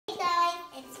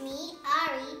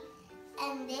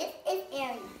this is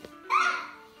Ariel.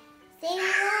 Say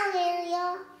hello,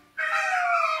 Ariel. Hello,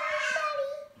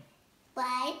 everybody.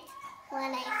 But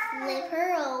when I flip her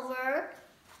over,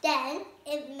 then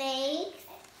it makes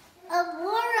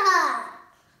Aurora.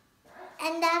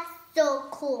 And that's so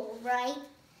cool, right?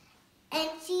 And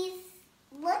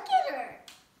look at her.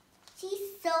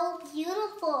 She's so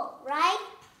beautiful, right?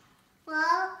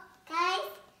 Well,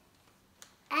 guys,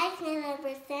 I can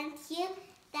represent you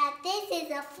that this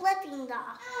is a flipping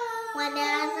doll.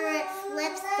 Whenever it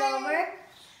flips over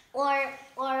or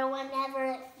whenever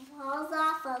it falls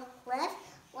off a cliff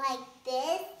like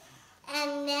this,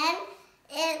 and then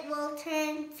it will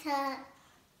turn to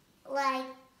like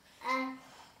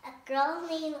a girl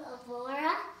named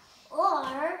Aurora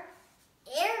or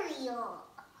Ariel.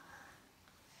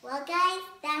 Well, guys,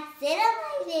 that's it on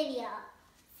my video.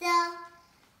 So,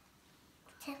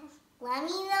 let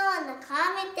me know in the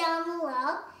comment down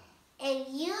below if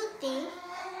you think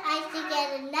I should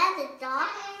get another doll,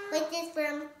 which is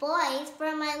for boys,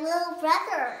 for my little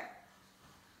brother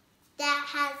that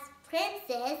has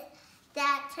princes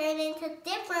that turn into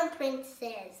different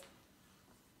princes.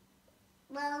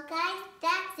 Well, guys,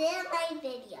 that's it on my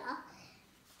video.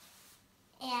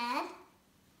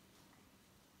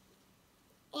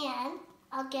 And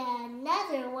I'll get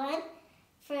another one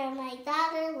for my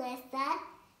daughter Lisa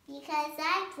because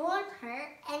I born her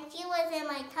and she was in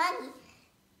my tummy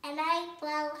and I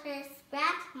felt her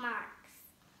scratch marks.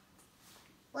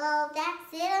 Well,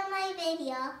 that's it on my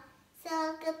video.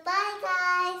 So goodbye,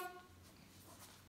 guys.